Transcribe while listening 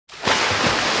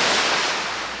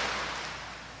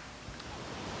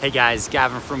Hey guys,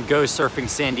 Gavin from Go Surfing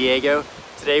San Diego.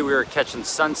 Today we are catching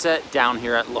sunset down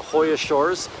here at La Jolla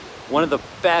Shores, one of the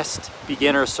best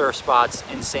beginner surf spots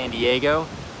in San Diego.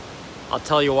 I'll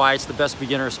tell you why it's the best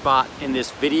beginner spot in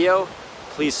this video.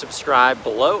 Please subscribe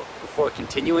below before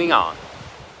continuing on.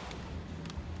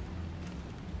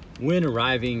 When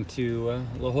arriving to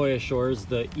La Jolla Shores,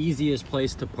 the easiest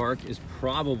place to park is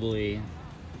probably,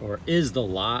 or is the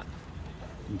lot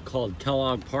called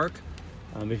Kellogg Park.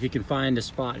 If you can find a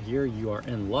spot here, you are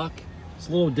in luck. It's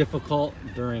a little difficult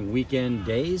during weekend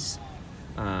days,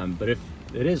 but if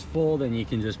it is full, then you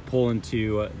can just pull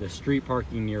into the street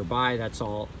parking nearby. That's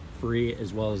all free,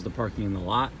 as well as the parking in the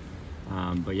lot.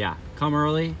 But yeah, come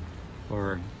early,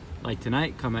 or like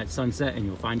tonight, come at sunset and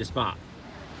you'll find a spot.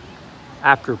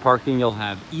 After parking, you'll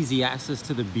have easy access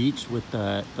to the beach with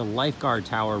the lifeguard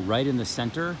tower right in the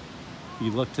center. If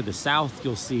you look to the south,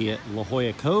 you'll see La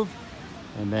Jolla Cove.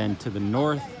 And then to the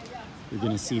north, you're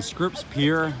gonna see Scripps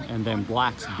Pier and then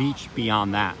Black's Beach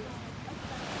beyond that.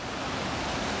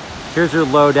 Here's your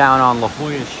lowdown on La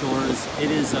Jolla Shores.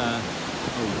 It is a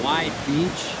wide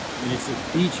beach, and it's a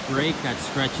beach break that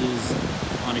stretches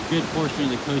on a good portion of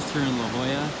the coast here in La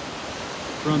Jolla.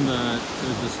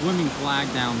 There's a swimming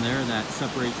flag down there that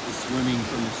separates the swimming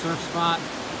from the surf spot.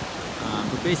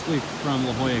 But basically from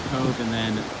La Jolla Cove, and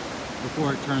then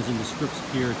before it turns into Scripps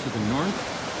Pier to the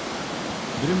north.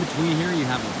 But in between here, you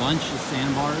have a bunch of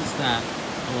sandbars that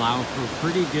allow for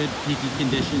pretty good peaky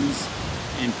conditions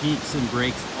and peaks and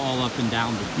breaks all up and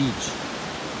down the beach.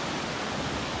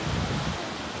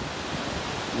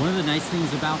 One of the nice things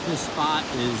about this spot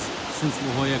is, since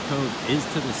La Jolla Cove is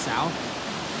to the south,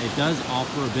 it does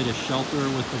offer a bit of shelter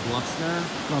with the bluffs there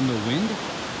from the wind.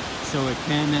 So it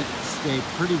can stay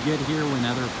pretty good here when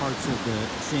other parts of the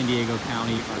San Diego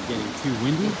County are getting too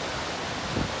windy.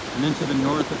 And then to the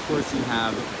north, of course, you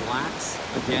have Black's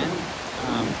again.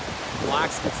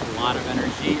 Black's gets a lot of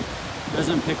energy. It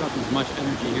doesn't pick up as much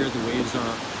energy here. The waves are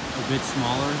a bit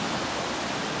smaller.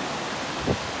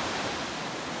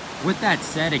 With that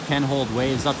said, it can hold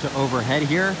waves up to overhead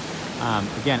here.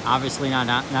 Again, obviously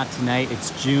not tonight.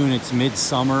 It's June, it's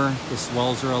midsummer. The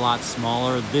swells are a lot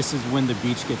smaller. This is when the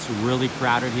beach gets really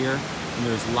crowded here. And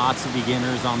there's lots of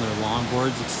beginners on their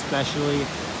longboards, especially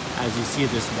as you see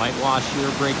this whitewash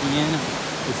here breaking in.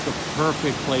 It's the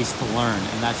perfect place to learn,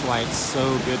 and that's why it's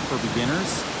so good for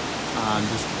beginners.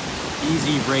 Just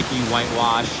easy breaking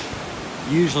whitewash,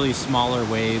 usually smaller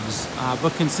waves,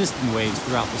 but consistent waves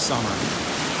throughout the summer.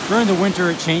 During the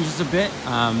winter, it changes a bit.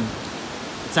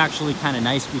 It's actually kind of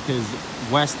nice because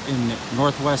west and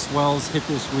northwest swells hit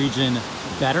this region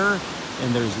better,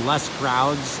 and there's less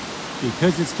crowds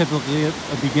because it's typically a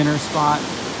beginner spot.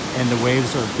 And the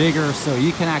waves are bigger, so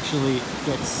you can actually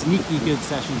get sneaky good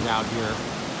sessions out here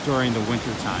during the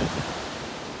winter time.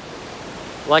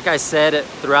 Like I said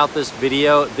throughout this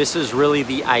video, this is really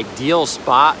the ideal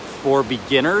spot for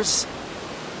beginners.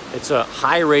 It's a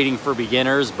high rating for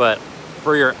beginners, but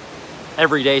for your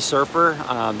everyday surfer,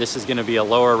 this is gonna be a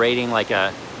lower rating, like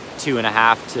a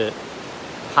 2.5 to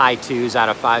high 2s out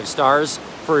of 5 stars.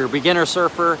 For your beginner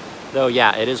surfer, though,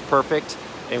 yeah, it is perfect.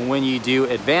 And when you do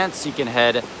advance, you can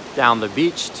head down the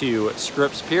beach to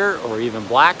Scripps Pier or even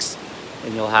Black's,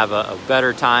 and you'll have a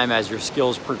better time as your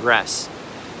skills progress.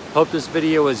 Hope this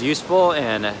video was useful,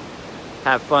 and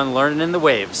have fun learning in the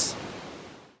waves.